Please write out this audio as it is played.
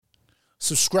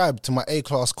subscribe to my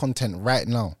A-Class content right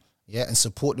now. Yeah, and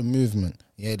support the movement.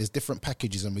 Yeah, there's different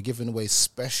packages and we're giving away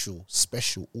special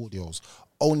audios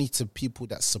only to people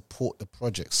that support the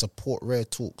project, support Rare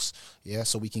Talks. Yeah,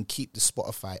 so we can keep the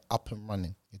Spotify up and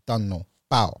running. You done know.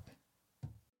 Bow.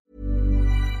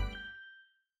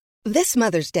 This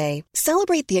Mother's Day,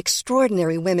 celebrate the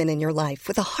extraordinary women in your life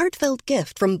with a heartfelt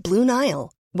gift from Blue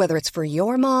Nile. Whether it's for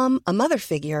your mom, a mother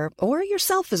figure, or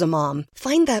yourself as a mom,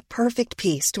 find that perfect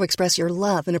piece to express your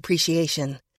love and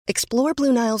appreciation. Explore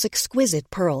Blue Nile's exquisite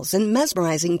pearls and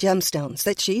mesmerizing gemstones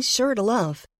that she's sure to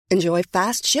love. Enjoy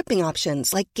fast shipping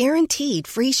options like guaranteed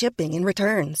free shipping and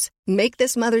returns. Make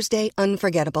this Mother's Day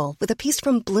unforgettable with a piece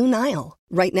from Blue Nile.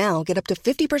 Right now, get up to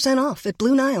 50% off at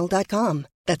BlueNile.com.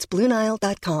 That's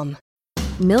BlueNile.com.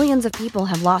 Millions of people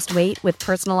have lost weight with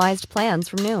personalized plans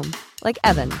from Noom. Like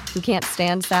Evan, who can't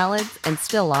stand salads and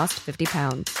still lost 50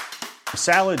 pounds.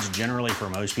 Salads generally for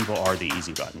most people are the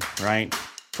easy button, right?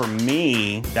 For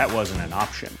me, that wasn't an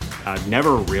option. I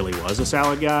never really was a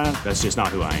salad guy. That's just not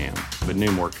who I am. But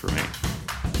Noom worked for me.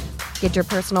 Get your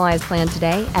personalized plan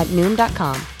today at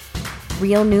Noom.com.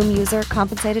 Real Noom user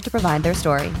compensated to provide their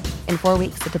story. In 4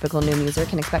 weeks, the typical Noom user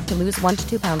can expect to lose 1 to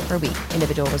 2 pounds per week.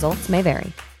 Individual results may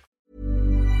vary.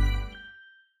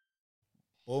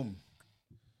 Boom.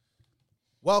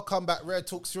 Welcome back, Rare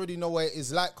Talks. You already know where it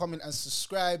is. Like, comment, and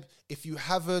subscribe. If you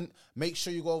haven't, make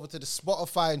sure you go over to the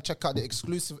Spotify and check out the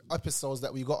exclusive episodes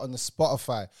that we got on the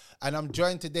Spotify. And I'm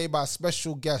joined today by a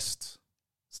special guest.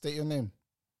 State your name.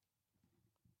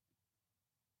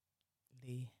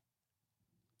 Lee.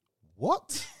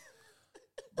 What?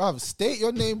 Bruv, state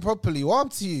your name properly. What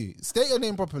up to you? State your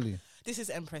name properly. This is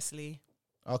Empress Lee.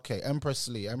 Okay, Empress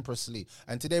Lee.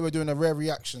 And today we're doing the Rare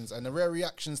Reactions. And the Rare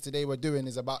Reactions today we're doing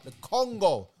is about the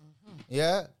Congo.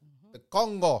 Yeah? The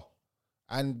Congo.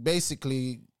 And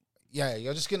basically, yeah,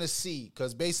 you're just going to see.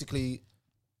 Because basically,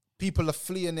 people are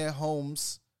fleeing their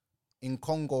homes in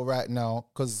Congo right now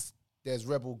because there's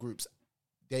rebel groups,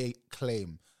 they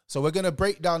claim. So we're going to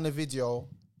break down the video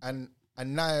and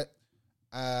now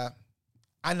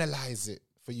analyze it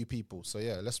for you people. So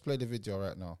yeah, let's play the video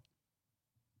right now.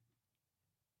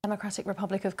 Democratic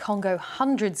Republic of Congo,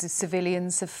 hundreds of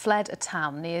civilians have fled a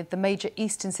town near the major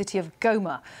eastern city of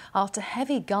Goma after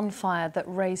heavy gunfire that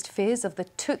raised fears of the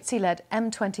Tutsi-led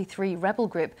M23 rebel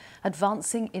group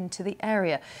advancing into the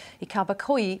area.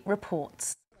 Ikabakoi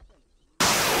reports.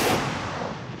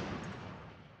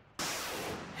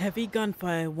 Heavy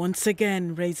gunfire once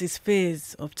again raises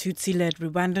fears of Tutsi-led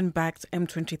Rwandan-backed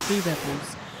M23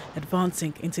 rebels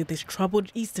advancing into this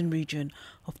troubled eastern region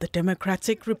of the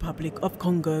Democratic Republic of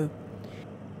Congo.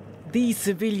 These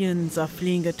civilians are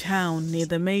fleeing a town near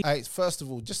the major... All right, first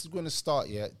of all, just going to start,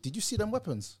 yeah, did you see them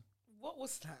weapons? What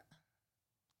was that?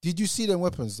 Did you see them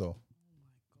weapons, though?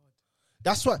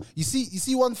 That's what, you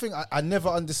see one thing I never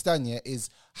understand, yeah, is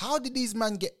how did these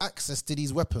men get access to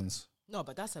these weapons? No,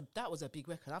 but that was a big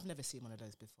weapon. I've never seen one of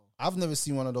those before. I've never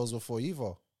seen one of those before either.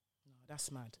 No,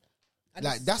 that's mad. And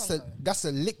like that's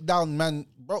a lick down man,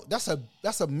 bro. That's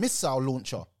a missile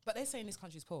launcher. But they're saying this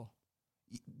country's poor.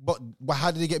 But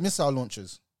how did they get missile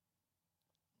launchers?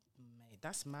 Mate,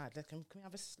 that's mad. Can we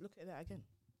have a look at that again?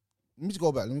 Let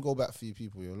me go back for you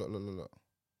people. Yo. Look.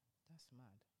 That's mad.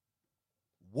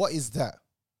 What is that?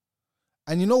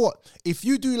 And you know what? If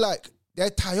you do like, they're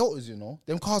Toyotas, you know.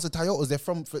 Them cars are Toyotas. They're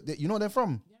from, you know where they're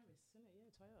from?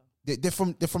 Yeah,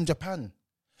 Toyota. They're from Japan.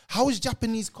 How is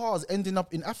Japanese cars ending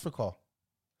up in Africa?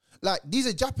 Like, these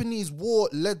are Japanese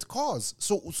war-led cars.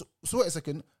 So wait a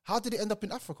second. How did it end up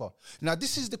in Africa? Now,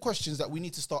 this is the questions that we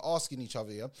need to start asking each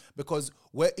other, yeah? Because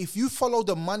if you follow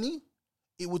the money,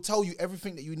 it will tell you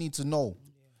everything that you need to know.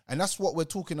 Yeah. And that's what we're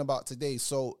talking about today.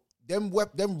 So them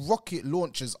rocket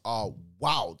launchers are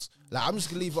wild. Like, I'm just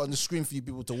going to leave it on the screen for you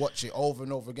people to watch it over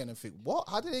and over again and think, what?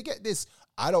 How did they get this?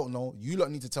 I don't know. You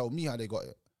lot need to tell me how they got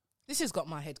it. This has got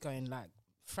my head going, like,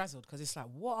 frazzled, because it's like,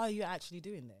 what are you actually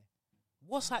doing there?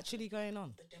 What's actually going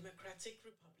on? The Democratic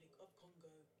Republic of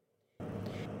Congo.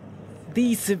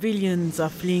 These civilians are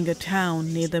fleeing a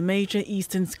town near the major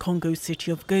eastern Congo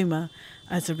city of Goma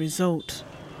as a result.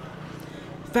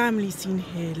 Families seen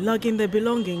here lugging their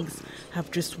belongings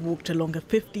have just walked along a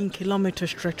 15-kilometre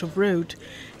stretch of road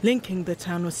linking the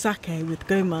town of Sake with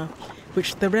Goma,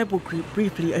 which the rebel group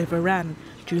briefly overran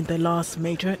during the last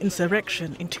major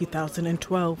insurrection in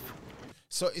 2012.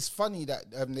 So it's funny that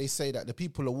they say that the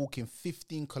people are walking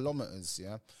 15 kilometers,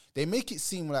 yeah? They make it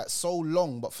seem like so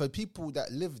long, but for people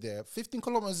that live there, 15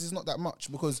 kilometers is not that much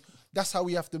because that's how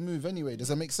we have to move anyway. Does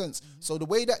that make sense? Mm-hmm. So the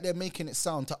way that they're making it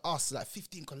sound to us, like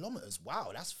 15 kilometers,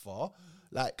 wow, that's far.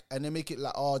 Mm-hmm. Like, and they make it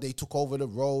like, oh, they took over the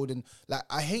road. And like,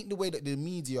 I hate the way that the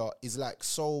media is like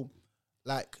so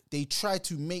like they try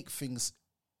to make things,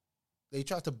 they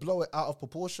try to blow it out of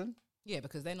proportion. Yeah,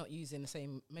 because they're not using the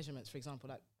same measurements. For example,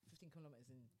 like 15 kilometers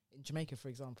in Jamaica, for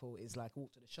example, is like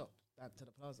walk to the shop, down to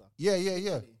the plaza.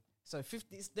 Yeah. So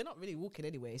 50, they're not really walking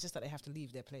anyway. It's just that they have to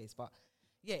leave their place. But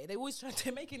yeah, they always try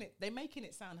to they're making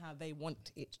it sound how they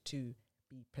want it to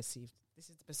be perceived. This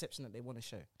is the perception that they want to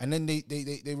show. And then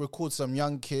they record some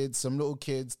young kids, some little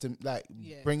kids to like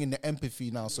bring in the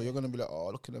empathy now. So you're gonna be like, oh,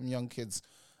 look at them young kids.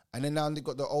 And then now they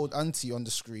got the old auntie on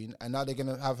the screen, and now they're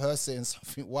gonna have her saying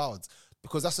something wild.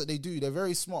 Because that's what they do. They're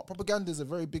very smart. Propaganda is a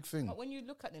very big thing. But when you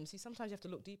look at them, see, sometimes you have to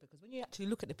look deeper. Because when you actually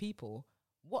look at the people,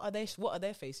 what are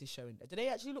their faces showing? Do they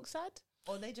actually look sad?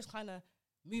 Or are they just kind of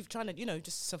trying to,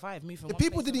 just survive, move from The one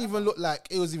people place didn't to even another? look like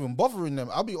it was even bothering them.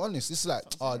 I'll be honest. It's like,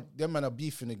 them men are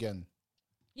beefing again.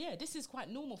 Yeah, this is quite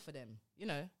normal for them,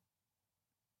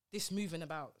 this moving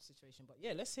about situation. But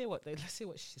yeah, let's hear what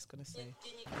she's gonna say.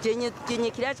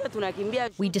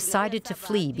 We decided to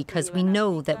flee because we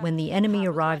know that when the enemy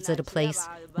arrives at a place,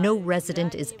 no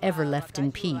resident is ever left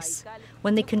in peace.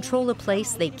 When they control a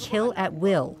place, they kill at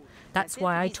will. That's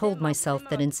why I told myself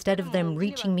that instead of them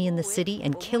reaching me in the city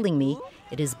and killing me,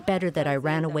 it is better that I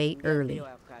ran away early.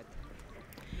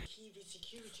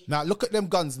 Now look at them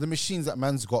guns, the machines that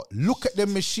man's got. Look at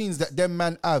them machines that them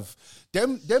man have.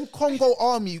 Them Congo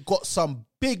army got some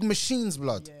big machines,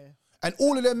 blood. Yeah. And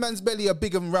all of them man's belly are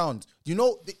big and round.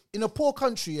 In a poor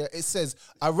country, it says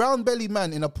a round belly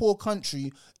man in a poor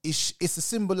country it's a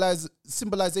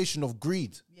symbolization of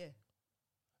greed. Yeah.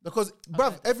 Because,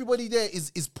 bruv, everybody there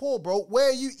is poor, bro. Where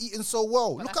are you eating so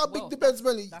well? But look how big the man's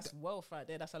belly. That's wealth right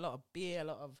there. That's a lot of beer, a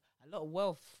lot of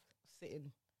wealth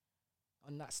sitting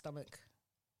on that stomach.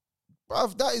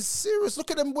 Bruv, that is serious.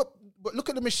 Look at them. Look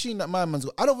at the machine that my man's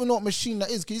got. I don't even know what machine that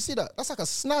is. Can you see that? That's like a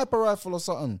sniper rifle or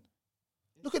something.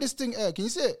 Look at this thing here. Can you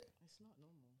see it? It's not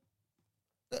normal.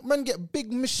 That man get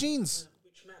big machines.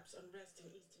 Which maps unrest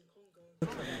in eastern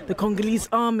Congo. The Congolese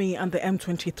army and the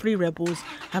M23 rebels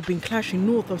have been clashing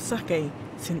north of Sake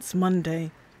since Monday.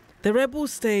 The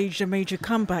rebels staged a major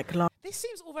comeback last. This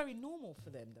seems all very normal for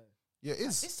them, though. Yeah, it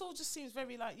is. This all just seems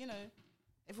very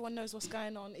everyone knows what's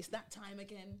going on. It's that time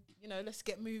again. Let's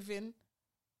get moving.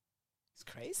 It's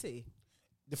crazy.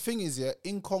 The thing is,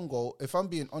 in Congo, if I'm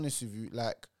being honest with you,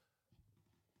 like,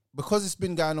 because it's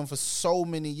been going on for so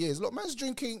many years. Look, man's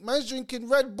drinking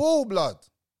Red Bull, blood.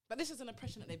 But this is an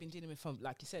oppression that they've been dealing with for,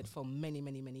 like you said, for many,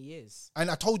 many, many years.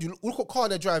 And I told you, look what car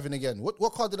they're driving again.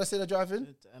 What car did I say they're driving?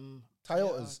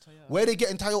 Toyotas. Toyota. Where are they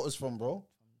getting Toyotas from, bro?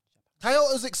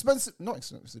 Toyota's expensive, not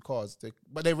expensive cars,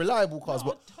 but they're reliable cars.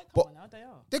 No, but now they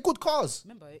are. They're good cars.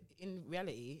 Remember, in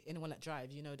reality, anyone that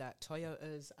drives, you know that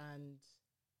Toyotas and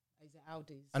is it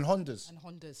Audis and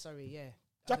Hondas. Sorry, yeah.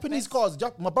 Japanese cars.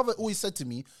 My brother always said to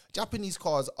me, Japanese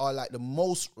cars are like the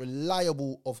most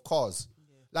reliable of cars.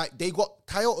 Yeah. Like they got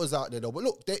Toyotas out there though, but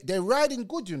look, they're riding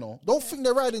good. Don't think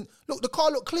they're riding. Look, the car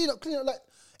look clean up. Like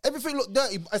everything look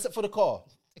dirty except for the car.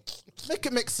 Make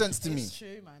it make sense to me. It's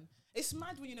true, man. It's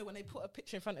mad when they put a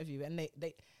picture in front of you and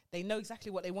they know exactly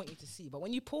what they want you to see. But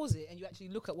when you pause it and you actually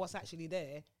look at what's actually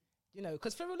there,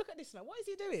 because Pharaoh, look at this, man. What is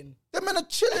he doing? Them men are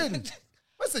chilling.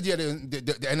 I said, yeah,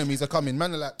 the enemies are coming.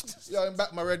 Man are like, yeah, I'm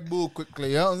back my Red Bull quickly.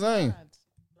 You know what I'm saying?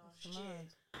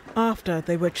 After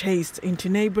they were chased into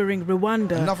neighbouring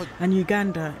Rwanda and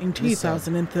Uganda in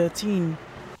 2013.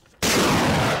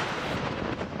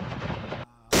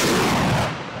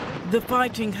 The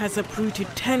fighting has uprooted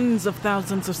tens of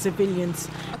thousands of civilians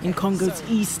in Congo's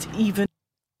east, even.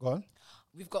 Go on.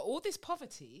 We've got all this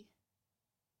poverty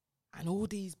and all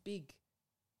these big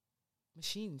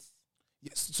machines.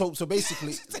 Yes, so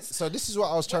basically, so this is what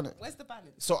I was trying to. Where's the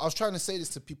balance? So I was trying to say this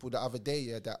to people the other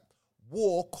day, that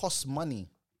war costs money.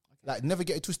 Okay. Like, never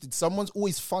get it twisted. Someone's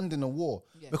always funding a war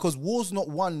because war's not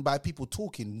won by people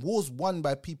talking. War's won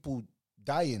by people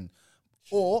dying,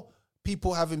 or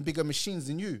people having bigger machines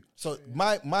than you. So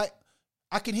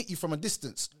I can hit you from a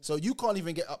distance. So you can't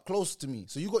even get up close to me.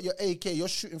 So you got your AK, you're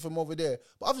shooting from over there.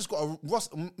 But I've just got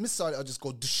a missile that'll just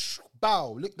go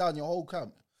bow, lick down your whole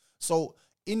camp. So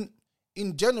in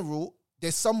general,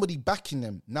 there's somebody backing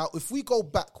them. Now, if we go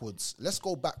backwards, let's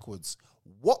go backwards.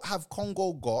 What have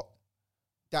Congo got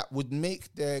that would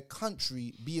make their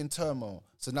country be in turmoil?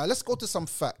 So now let's go to some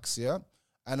facts, yeah?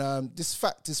 And this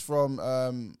fact is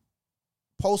from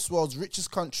Post World's Richest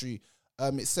Country.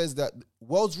 It says that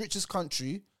world's richest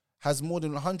country has more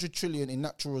than 100 trillion in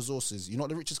natural resources. You know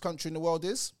what the richest country in the world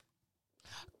is?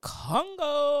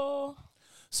 Congo.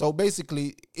 So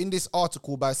basically, in this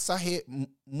article by Sahir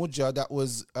Muja that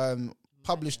was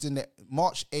published in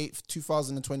March 8th,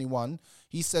 2021,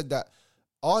 he said that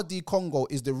RD Congo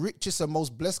is the richest and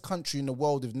most blessed country in the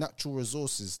world with natural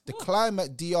resources. The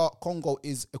climate DR Congo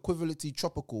is equivalently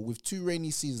tropical with 2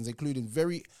 rainy seasons, including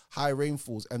very high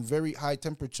rainfalls and very high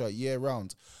temperature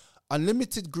year-round.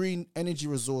 Unlimited green energy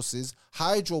resources,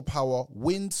 hydropower,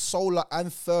 wind, solar,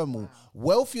 and thermal.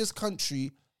 Wealthiest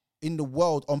country in the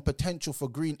world on potential for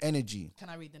green energy. Can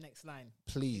I read the next line?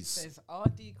 Please. It says,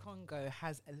 RD Congo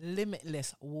has a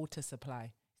limitless water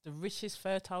supply. The richest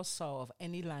fertile soil of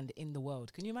any land in the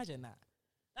world. Can you imagine that?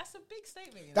 That's a big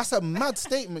statement. You know? That's a mad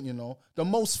statement, you know. The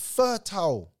most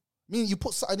fertile. Meaning you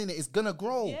put something in it, it's going to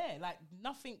grow. Yeah, like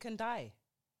nothing can die.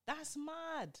 That's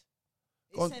mad.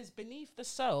 It says beneath the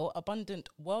soil, abundant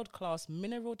world-class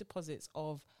mineral deposits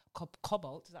of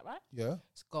cobalt, is that right? Yeah.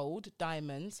 It's gold,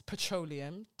 diamonds,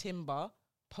 petroleum, timber,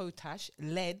 potash,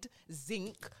 lead,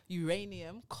 zinc,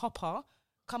 uranium, copper,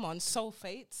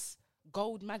 sulfates,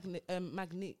 gold,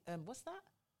 what's that?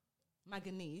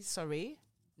 Manganese, sorry.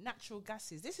 Natural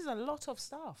gases. This is a lot of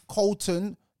stuff.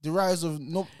 Coltan, the rise of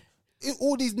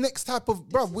all these next type of,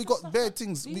 bruv, we got bare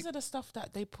things. These are the stuff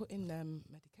that they put in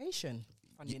medication,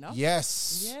 funny enough.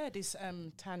 Yes. Yeah, this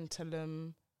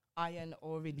tantalum, iron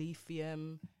ore,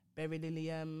 lithium,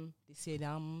 beryllium,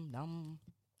 lithium.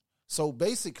 So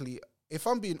basically, if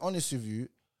I'm being honest with you,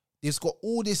 it's got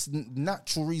all this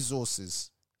natural resources.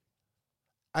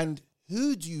 And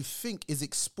who do you think is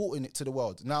exporting it to the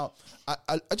world? Now,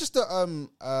 just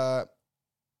a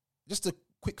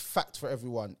quick fact for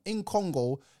everyone. In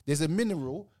Congo, there's a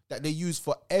mineral that they use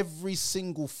for every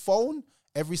single phone,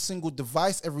 every single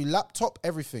device, every laptop,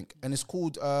 everything. And it's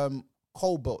called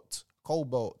cobalt.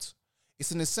 Cobalt.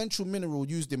 It's an essential mineral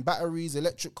used in batteries,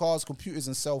 electric cars, computers,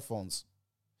 and cell phones.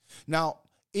 Now,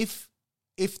 if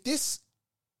you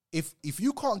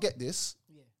can't get this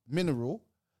mineral,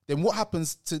 then what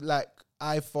happens to like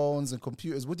iPhones and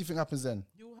computers? What do you think happens then?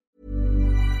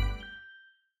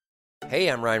 Hey,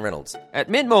 I'm Ryan Reynolds. At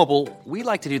Mint Mobile, we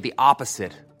like to do the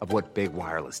opposite of what Big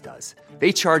Wireless does.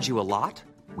 They charge you a lot,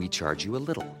 we charge you a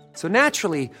little. So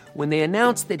naturally, when they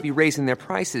announced they'd be raising their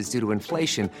prices due to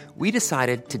inflation, we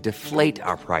decided to deflate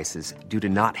our prices due to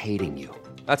not hating you.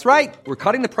 That's right. We're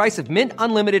cutting the price of Mint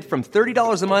Unlimited from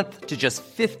 $30 a month to just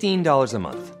 $15 a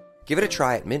month. Give it a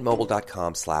try at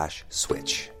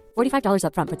mintmobile.com/switch. $45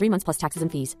 up front for 3 months plus taxes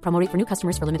and fees. Promo rate for new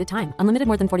customers for limited time. Unlimited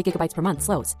more than 40 gigabytes per month.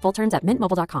 Slows full terms at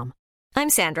mintmobile.com. I'm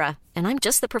Sandra, and I'm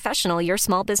just the professional your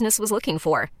small business was looking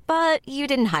for. But you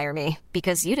didn't hire me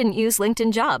because you didn't use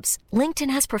LinkedIn Jobs. LinkedIn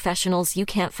has professionals you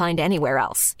can't find anywhere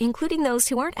else, including those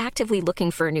who aren't actively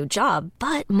looking for a new job,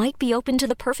 but might be open to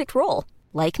the perfect role,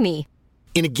 like me.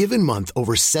 In a given month,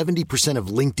 over 70% of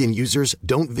LinkedIn users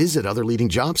don't visit other leading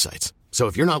job sites. So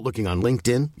if you're not looking on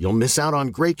LinkedIn, you'll miss out on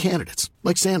great candidates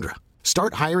like Sandra.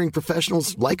 Start hiring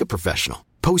professionals like a professional.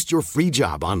 Post your free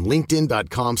job on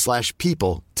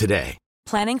linkedin.com/people today.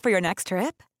 Planning for your next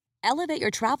trip? Elevate your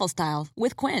travel style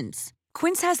with Quince.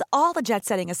 Quince has all the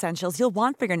jet-setting essentials you'll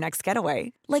want for your next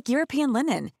getaway, like European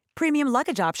linen, premium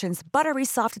luggage options, buttery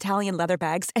soft Italian leather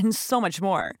bags, and so much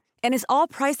more. And is all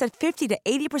priced at 50 to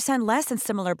 80% less than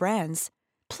similar brands.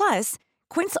 Plus,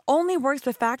 Quince only works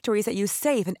with factories that use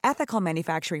safe and ethical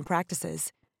manufacturing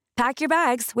practices. Pack your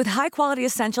bags with high-quality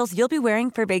essentials you'll be wearing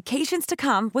for vacations to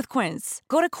come with Quince.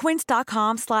 Go to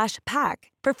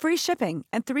quince.com/pack for free shipping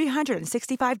and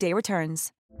 365-day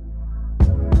returns.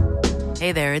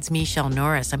 Hey there, it's Michelle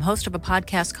Norris. I'm host of a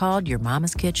podcast called Your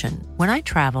Mama's Kitchen. When I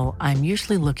travel, I'm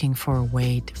usually looking for a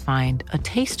way to find a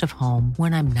taste of home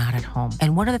when I'm not at home.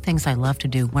 And one of the things I love to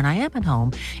do when I am at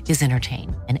home is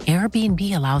entertain. And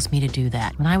Airbnb allows me to do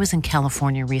that. When I was in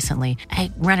California recently,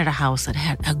 I rented a house that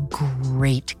had a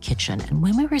great kitchen. And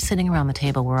when we were sitting around the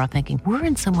table, we're all thinking, we're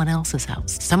in someone else's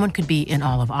house. Someone could be in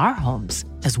all of our homes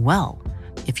as well.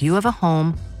 If you have a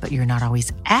home, but you're not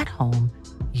always at home,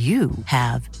 you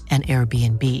have an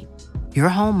Airbnb. Your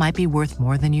home might be worth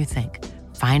more than you think.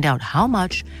 Find out how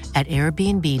much at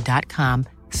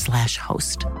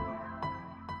airbnb.com/host.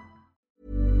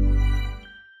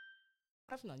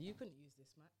 I've none. You couldn't use this,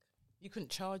 Mac. You couldn't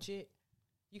charge it.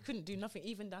 You couldn't do nothing,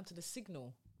 even down to the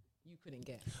signal you couldn't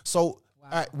get. So,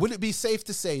 would it be safe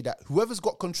to say that whoever's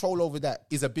got control over that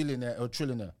is a billionaire or a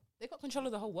trillionaire? They've got control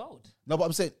of the whole world. No, but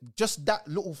I'm saying just that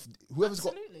little, whoever's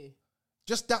Absolutely. got,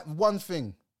 just that one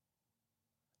thing.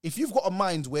 If you've got a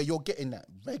mind where you're getting that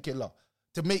regular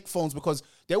to make phones, because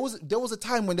there was a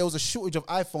time when there was a shortage of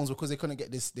iPhones because they couldn't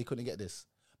get this,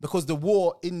 because the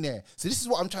war in there. So this is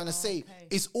what I'm trying to say. Okay.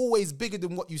 It's always bigger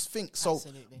than what you think. So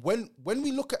Absolutely. when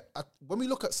we look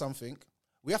at something,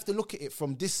 we have to look at it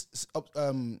from this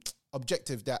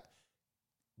objective that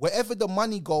wherever the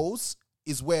money goes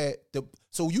is where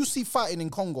so you see fighting in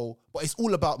Congo, but it's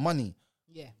all about money.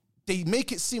 Yeah. they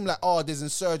make it seem like, oh, there's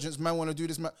insurgents, man want to do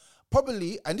this, man.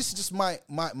 Probably, and this is just my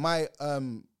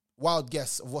wild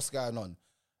guess of what's going on.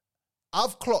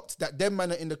 I've clocked that them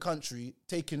men are in the country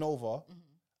taking over,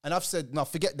 and I've said, no,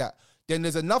 forget that. Then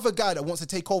there's another guy that wants to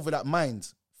take over that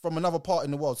mind from another part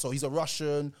in the world. So he's a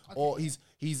Russian or he's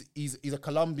a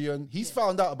Colombian. He's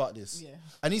found out about this. Yeah.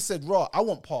 And he said, raw, I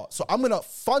want part. So I'm going to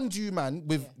fund you, man,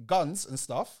 with guns and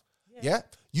stuff. Yeah.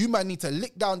 You, man, need to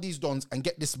lick down these dons and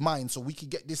get this mine so we can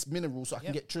get this mineral so I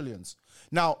can get trillions.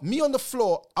 Now, me on the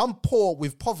floor, I'm poor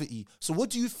with poverty. So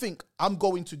what do you think I'm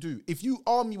going to do? If you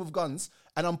arm me with guns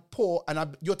and I'm poor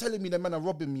and you're telling me the men are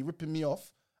robbing me, ripping me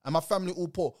off, and my family all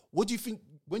poor, what do you think,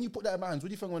 when you put that in my hands, what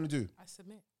do you think I'm going to do? I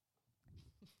submit.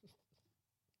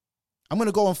 I'm going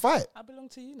to go and fight. I belong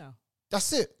to you now.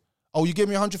 That's it. Oh, you gave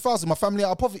me 100,000. My family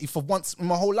out of poverty for once in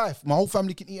my whole life. My whole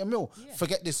family can eat a meal. Yeah.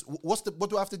 Forget this. What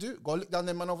do I have to do? Go look down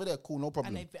there, man, over there. Cool, no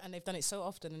problem. And they've done it so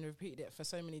often and repeated it for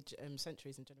so many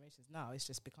centuries and generations. Now it's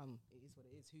just become, it is what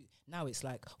it is. Now it's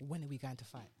like, when are we going to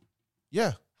fight?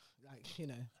 Yeah. Like, you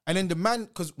know. And then the man,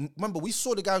 because remember, we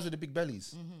saw the guys with the big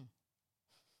bellies.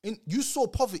 You saw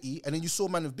poverty, and then you saw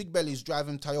men with big bellies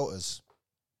driving Toyotas.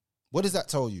 What does that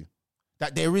tell you?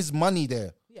 That there is money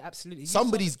there. Yeah, absolutely.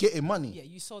 Somebody's getting money. Yeah,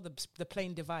 you saw the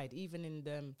plain divide, even in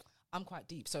the, I'm quite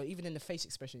deep, so even in the face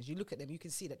expressions, you look at them, you can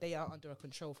see that they are under a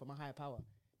control from a higher power.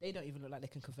 They don't even look like they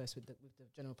can converse with the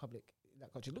general public in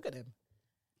that country. Look at them.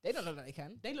 They don't look like they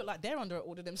can. They look like they're under an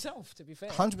order themselves, to be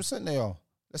fair. 100% they are.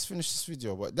 Let's finish this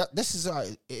video, but this is how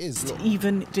it is. Look.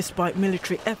 Even despite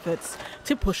military efforts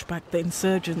to push back the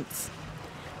insurgents.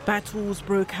 Battles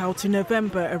broke out in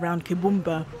November around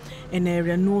Kibumba, an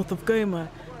area north of Goma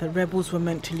that rebels were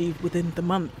meant to leave within the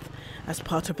month, as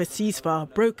part of a ceasefire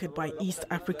brokered by East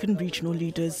African regional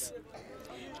leaders.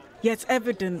 Yet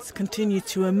evidence continued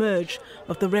to emerge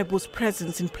of the rebels'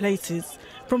 presence in places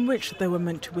from which they were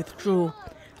meant to withdraw,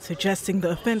 suggesting the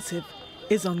offensive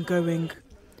is ongoing.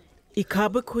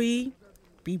 Ikabakwi,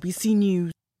 BBC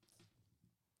News.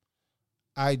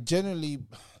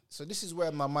 So this is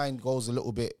where my mind goes a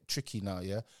little bit tricky now,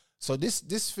 yeah? So this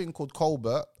thing called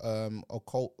cobalt, or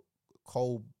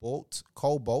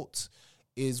cobalt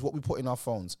is what we put in our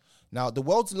phones. Now, the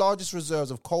world's largest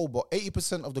reserves of cobalt,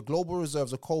 80% of the global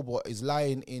reserves of cobalt is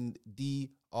lying in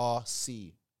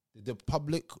DRC, the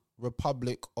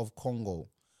Republic of Congo.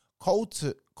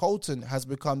 Coltan has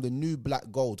become the new black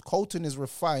gold. Coltan is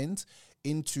refined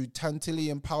into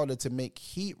tantalum powder to make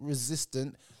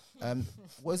heat-resistant,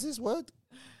 what is this word?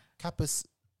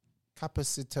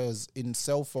 Capacitors in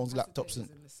cell phones, laptops.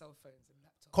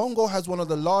 Congo has one of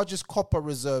the largest copper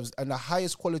reserves and the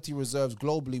highest quality reserves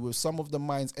globally, with some of the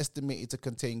mines estimated to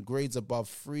contain grades above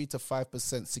 3 to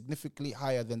 5%, significantly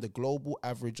higher than the global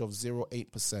average of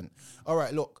 0.8%. All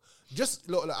right, look,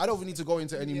 I don't even need to go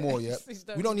into any more, yeah?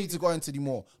 We don't need to go into any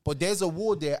more. But there's a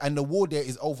war there, and the war there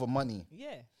is over money.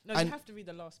 Yeah. No, you have to read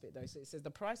the last bit, though. So it says the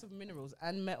price of minerals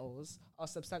and metals are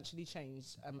substantially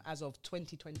changed as of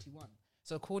 2021.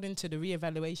 So according to the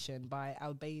re-evaluation by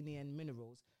Albanian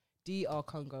Minerals, DR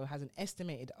Congo has an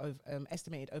estimated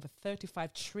over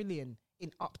 35 trillion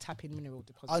in up-tapping mineral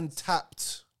deposits.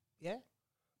 Untapped. Yeah.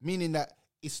 Meaning that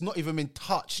it's not even been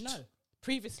touched. No.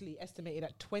 Previously estimated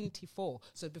at 24.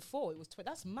 So before it was,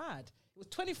 that's mad. It was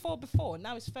 24 before,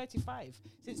 now it's 35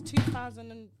 since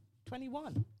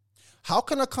 2021. How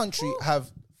can a country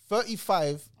have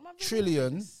 35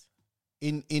 trillion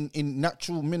in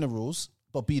natural minerals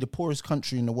but be the poorest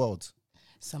country in the world?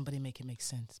 Somebody make it make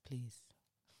sense, please.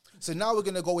 So now we're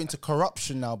going to go into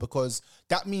corruption now, because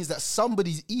that means that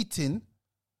somebody's eating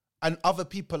and other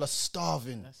people are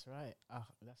starving. That's right.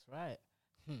 That's right.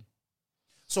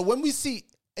 So when we see,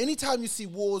 anytime you see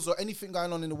wars or anything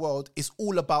going on in the world, it's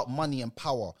all about money and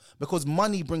power, because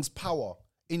money brings power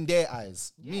in their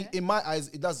eyes. Yeah. In my eyes,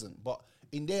 it doesn't. But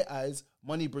in their eyes,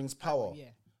 money brings power.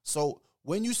 Yeah. So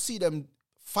when you see them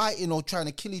fighting or trying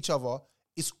to kill each other,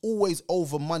 it's always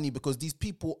over money, because these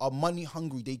people are money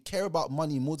hungry. They care about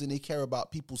money more than they care about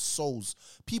people's souls.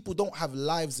 People don't have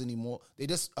lives anymore. They're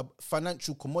just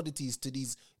financial commodities to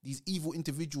these evil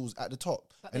individuals at the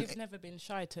top. But they've never been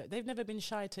shy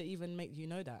to even make you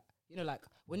know that. You know, like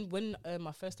when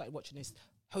I first started watching this,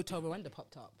 Hotel Rwanda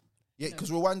popped up. Yeah,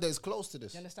 because Rwanda is close to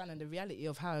this. You understand? And the reality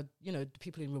of how, the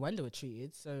people in Rwanda were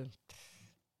treated.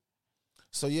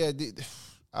 So yeah,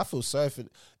 I feel sorry for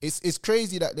it. It's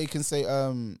crazy that they can say,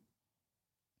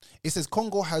 it says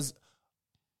Congo has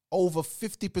over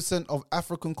 50% of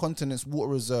African continent's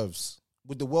water reserves,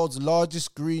 with the world's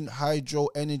largest green hydro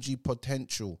energy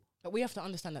potential. But we have to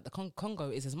understand that the Congo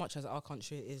is as much as our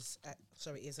country is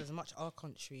as much our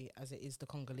country as it is the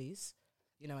Congolese.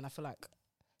 And I feel like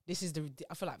this is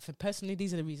I feel like for personally,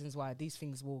 these are the reasons why these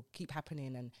things will keep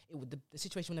happening, and the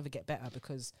situation will never get better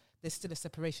because there's still a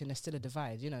separation, there's still a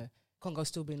divide. You know, Congo's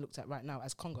still being looked at right now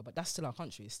as Congo, but that's still our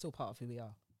country. It's still part of who we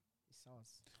are. It's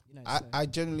ours. You know, I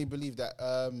genuinely believe that.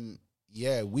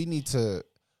 We need to.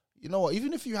 You know what?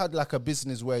 Even if you had like a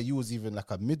business where you was even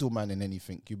like a middleman in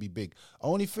anything, you'd be big.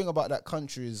 Only thing about that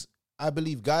country is, I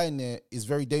believe, guy in there is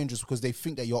very dangerous because they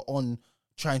think that you're on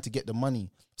trying to get the money.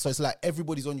 So it's like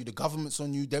everybody's on you, the government's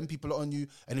on you, them people are on you,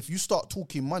 and if you start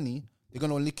talking money, they're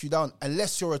gonna lick you down.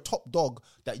 Unless you're a top dog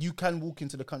that you can walk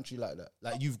into the country like that,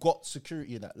 like you've got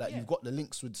security in that, like you've got the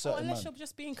links with certain. Unless you're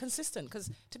just being consistent.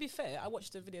 Because to be fair, I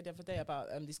watched a video the other day about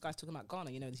these guys talking about Ghana.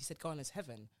 You know, he said Ghana's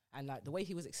heaven, and like the way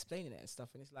he was explaining it and stuff.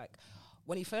 And it's like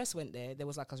when he first went there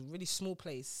was like a really small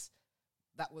place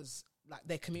that was like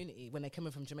their community when they came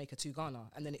in from Jamaica to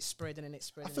Ghana, and then it spread and then it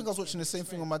spread. I think I was watching the same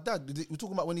thing on my dad. We're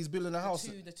talking about when he's building a house.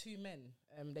 The two men,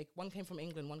 one came from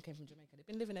England, one came from Jamaica. They've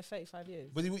been living there 35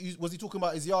 years. But was he talking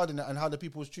about his yard in that and how the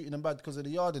people was treating him bad because of the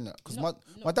yard in that? Because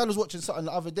my dad was watching something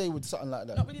the other day with something like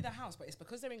that. Not really the house, but it's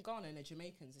because they're in Ghana and they're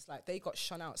Jamaicans. It's like they got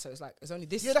shun out, so it's like there's only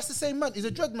this. Yeah, that's the same man. He's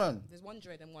a dread man. There's one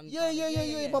dread and one. Yeah.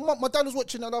 My dad was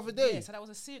watching that the other day. Yeah, so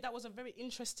that was a very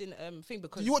interesting thing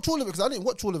because. Did you watch all of it? Because I didn't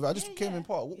watch all of it. I just came in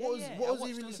part. What was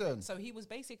he really saying? So he was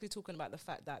basically talking about the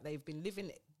fact that they've been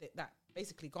living that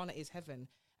basically Ghana is heaven,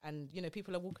 and you know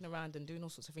people are walking around and doing all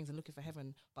sorts of things and looking for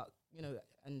heaven, but you know,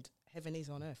 and heaven is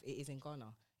on earth. It is in Ghana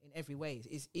in every way.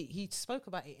 He spoke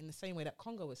about it in the same way that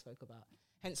Congo was spoke about.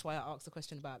 Hence why I asked the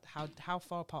question about how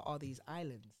far apart are these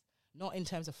islands, not in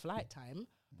terms of flight time,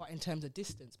 but in terms of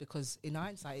distance, because in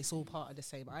hindsight it's all part of the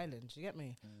same island. You get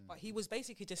me? But he was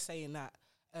basically just saying that.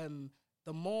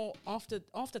 The more after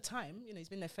time, you know, he's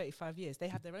been there 35 years. They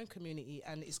have their own community,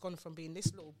 and it's gone from being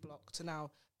this little block to now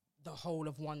the whole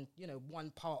of one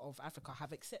part of Africa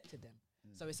have accepted them.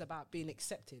 So it's about being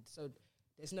accepted. So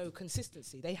there's no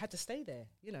consistency. They had to stay there,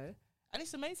 you know, and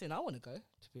it's amazing. I want to go,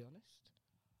 to be honest.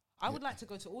 I would like to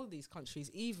go to all these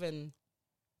countries, even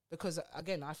because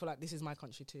again, I feel like this is my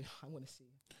country too. I want to see.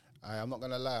 I'm not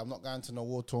gonna lie. I'm not going to no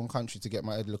war-torn country to get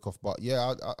my head look off. But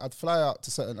yeah, I'd fly out to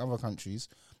certain other countries.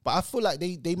 But I feel like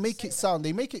they make it sound.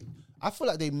 I feel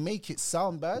like they make it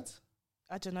sound bad.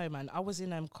 I don't know, man. I was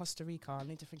in Costa Rica. I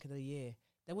need to think of the year.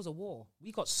 There was a war.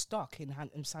 We got stuck in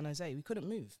San Jose. We couldn't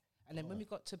move. And then when we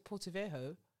got to Puerto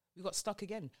Viejo, we got stuck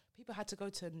again. People had to go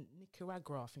to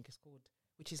Nicaragua, I think it's called,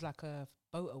 which is like a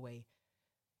boat away,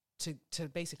 to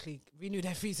basically renew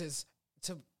their visas.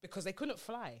 Because they couldn't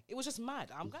fly. It was just mad.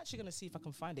 I'm actually going to see if I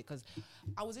can find it, because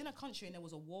I was in a country and there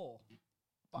was a war,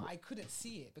 but I couldn't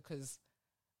see it because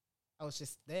I was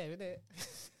just there, innit?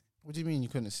 What do you mean you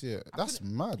couldn't see it? That's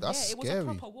mad. That's scary. It was a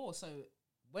proper war. So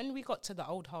when we got to the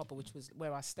old harbour, which was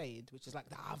where I stayed, which is like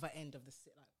the other end of the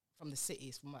city, like from the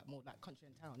cities, from like more like country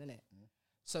and town, innit?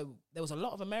 So there was a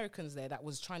lot of Americans there that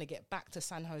was trying to get back to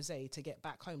San Jose to get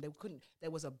back home. They couldn't. There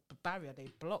was a barrier. They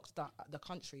blocked the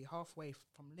country halfway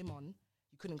from Limon.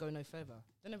 You couldn't go no further.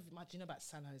 Don't know if you know about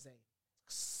San Jose.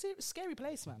 Scary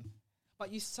place, man. But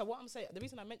so what I'm saying, the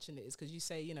reason I mentioned it is because you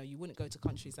say, you know, you wouldn't go to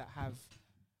countries that have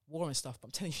war and stuff, but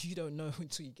I'm telling you don't know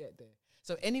until you get there.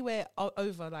 So anywhere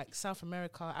over like South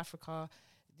America, Africa,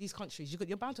 these countries,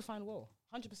 you're bound to find war.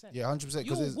 100%. Yeah, 100%.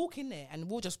 You'll walk in there and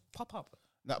war just pop up.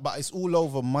 Nah, but it's all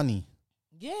over money.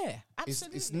 Yeah,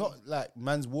 absolutely. It's not like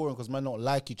man's warring because man don't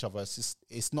like each other.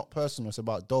 It's not personal. It's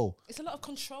about dough. It's a lot of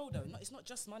control though. It's not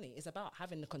just money. It's about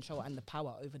having the control and the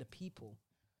power over the people,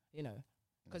 you know.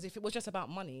 Because if it was just about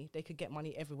money, they could get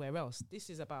money everywhere else. This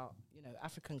is about, you know,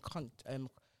 African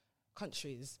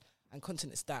countries and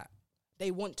continents that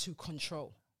they want to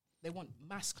control. They want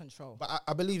mass control. But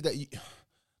I believe that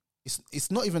it's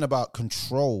not even about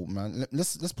control, man.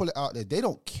 Let's pull it out there. They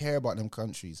don't care about them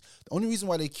countries. The only reason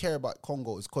why they care about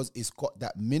Congo is because it's got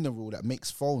that mineral that makes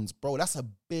phones, bro. That's a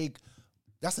big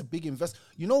invest.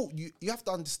 You know, you have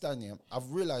to understand. Yeah, I've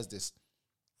realized this.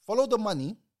 Follow the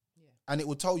money, and it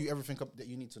will tell you everything that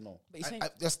you need to know.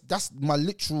 That's my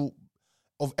literal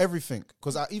of everything.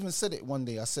 Because I even said it one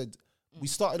day. I said we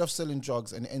started off selling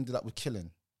drugs and it ended up with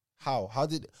killing. How?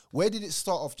 Where did it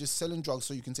start off just selling drugs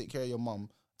so you can take care of your mum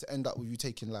to end up with you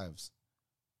taking lives?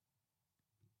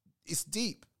 It's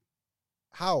deep.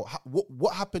 How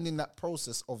what happened in that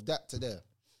process of that to there?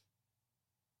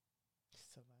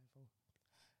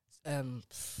 Survival.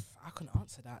 I couldn't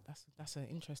answer that. That's an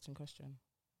interesting question.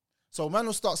 So man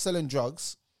will start selling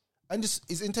drugs, and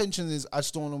his intention is, I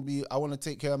just don't want to be. I want to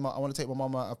take care of I want to take my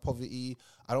mum out of poverty.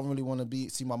 I don't really want to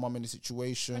see my mum in a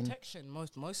situation. Protection,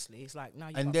 mostly. It's like now.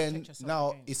 And then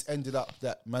now it's ended up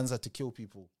that man's had to kill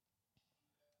people.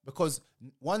 Because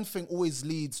one thing always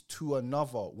leads to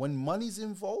another. When money's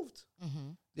involved,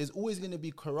 there's always going to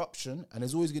be corruption, and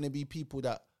there's always going to be people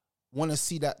that want to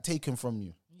see that taken from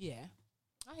you. Yeah,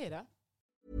 I hear that.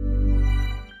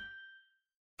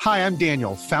 Hi, I'm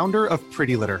Daniel, founder of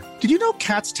Pretty Litter. Did you know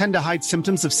cats tend to hide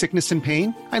symptoms of sickness and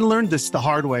pain? I learned this the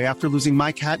hard way after losing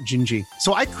my cat, Gingy.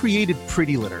 So I created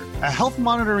Pretty Litter, a health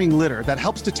monitoring litter that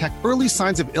helps detect early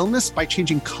signs of illness by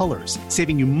changing colors,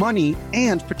 saving you money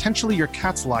and potentially your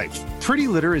cat's life. Pretty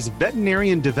Litter is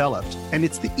veterinarian developed, and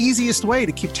it's the easiest way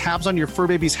to keep tabs on your fur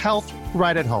baby's health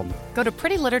right at home. Go to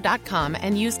prettylitter.com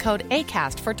and use code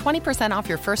ACAST for 20% off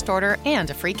your first order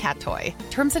and a free cat toy.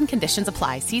 Terms and conditions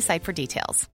apply. See site for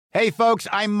details. Hey, folks,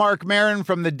 I'm Mark Maron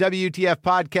from the WTF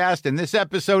Podcast, and this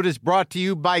episode is brought to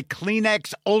you by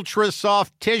Kleenex Ultra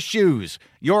Soft Tissues,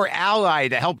 your ally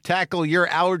to help tackle your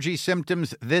allergy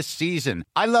symptoms this season.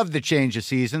 I love the change of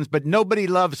seasons, but nobody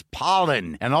loves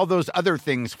pollen and all those other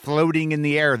things floating in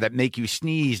the air that make you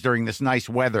sneeze during this nice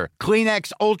weather.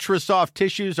 Kleenex Ultra Soft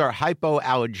Tissues are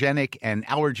hypoallergenic and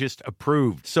allergist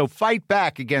approved, so fight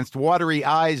back against watery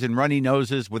eyes and runny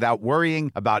noses without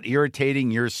worrying about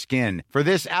irritating your skin. For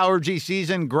this allergy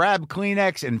season, grab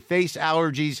Kleenex and face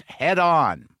allergies head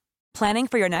on. Planning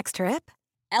for your next trip?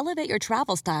 Elevate your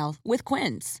travel style with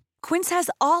Quince. Quince has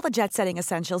all the jet-setting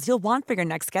essentials you'll want for your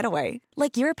next getaway,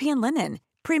 like European linen,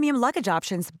 premium luggage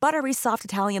options, buttery soft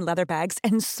Italian leather bags,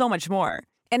 and so much more.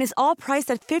 And is all priced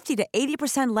at 50 to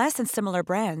 80% less than similar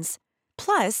brands.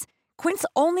 Plus, Quince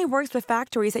only works with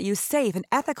factories that use safe and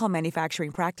ethical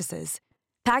manufacturing practices.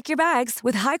 Pack your bags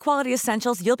with high-quality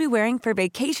essentials you'll be wearing for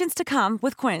vacations to come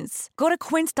with Quince. Go to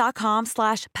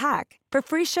quince.com/pack for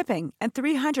free shipping and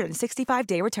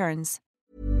 365-day returns.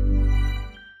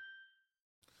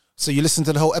 So you listened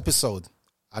to the whole episode.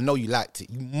 I know you liked it.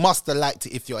 You must have liked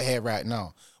it if you're here right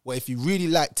now. Well, if you really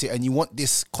liked it and you want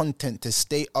this content to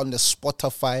stay on the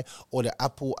Spotify or the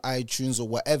Apple iTunes or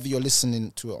whatever you're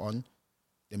listening to it on,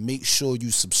 then make sure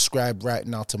you subscribe right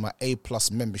now to my A+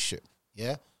 membership.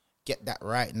 Yeah? Get that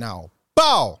right now.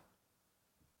 Bow!